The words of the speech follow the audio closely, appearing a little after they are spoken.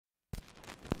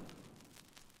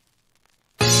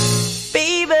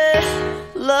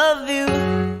love you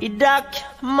이렇게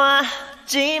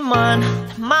말하지만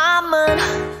맘은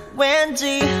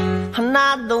왠지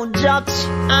하나도 좋지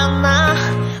않아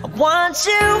I want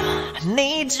you, I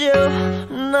need you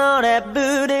노래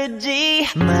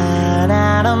부르지만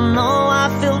I don't know I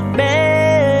feel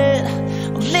bad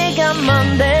네가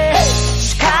뭔데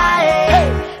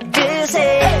sky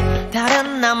그새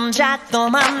다른 남자 또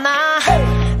만나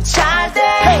잘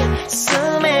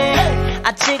됐음에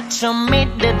아직 좀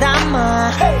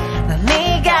이르다만 난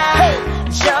네가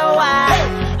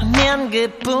좋아하면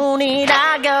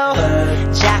그뿐이라고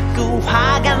자꾸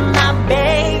화가 나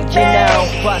baby You know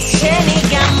what's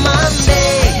네가 뭔데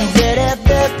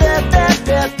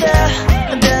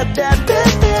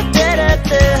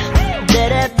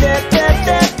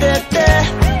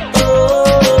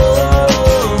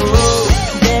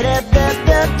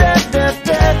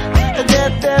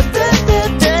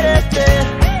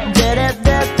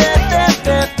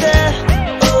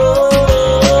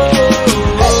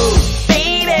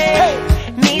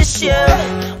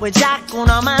왜 자꾸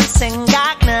너만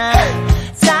생각나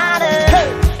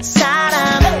다른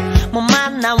사람 못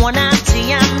만나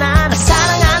원하지 않아 나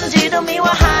사랑하는지도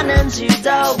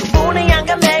미워하는지도 그분의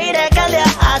양가 매일 헷갈려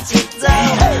아직도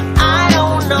I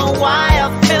don't know why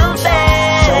I feel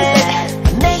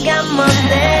bad 내가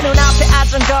뭔데 눈앞에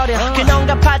아정거려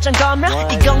그놈과 팔짱 거며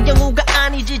이건 경우가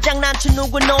아니지 장난쳐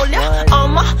누굴 놀려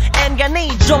어머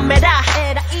엔간히 좀 해라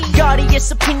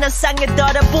거리에서 피난 상에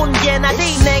떨어본 게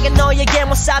나지 내가 너에게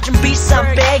못 사준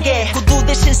비싼 베개 구두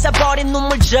대신 싸버린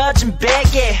눈물 젖은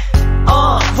베개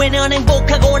왜 넌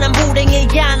행복하고 난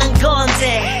불행해야 하는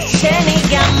건데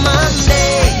네가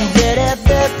뭔데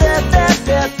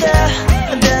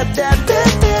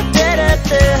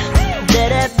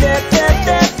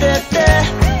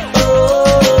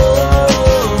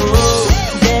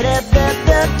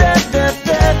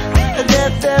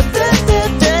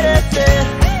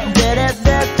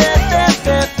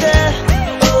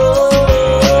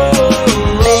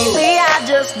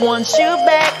want you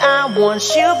back, I want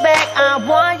you back, I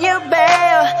want you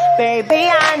back Baby,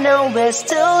 I know it's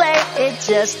too late, it's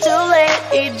just too late,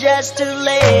 it's just too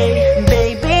late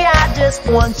Baby, I just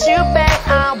want you back,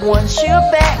 I want you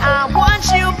back, I want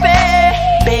you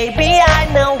back Baby, I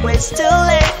know it's too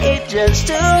late, it's just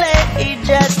too late, it's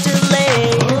just too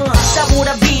late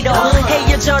싸우라 빌어,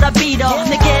 헤어져라 빌어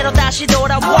내게로 다시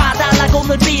돌아와 달라고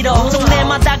늘 빌어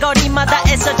동네마다 거리마다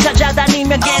애써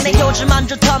찾아다니며 걔네 요즘 안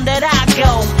좋던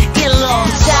데라고 일로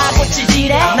자고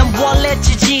찌질해 난 원래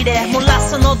찌질해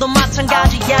몰랐어 너도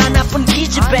마찬가지야 나쁜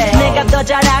기집애 내가 더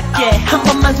잘할게 한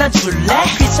번 만나줄래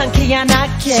귀찮게 안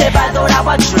할게 제발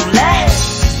돌아와 줄래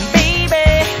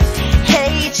Baby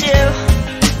hate you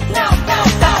No no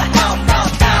no no no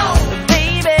no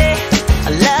Baby I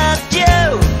love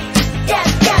you Yeah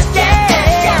yeah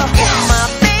yeah yeah My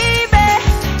baby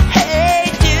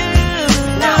hate you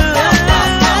No no no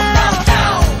no no no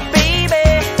Baby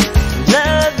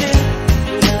love you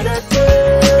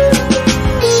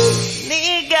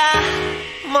네가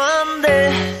뭔데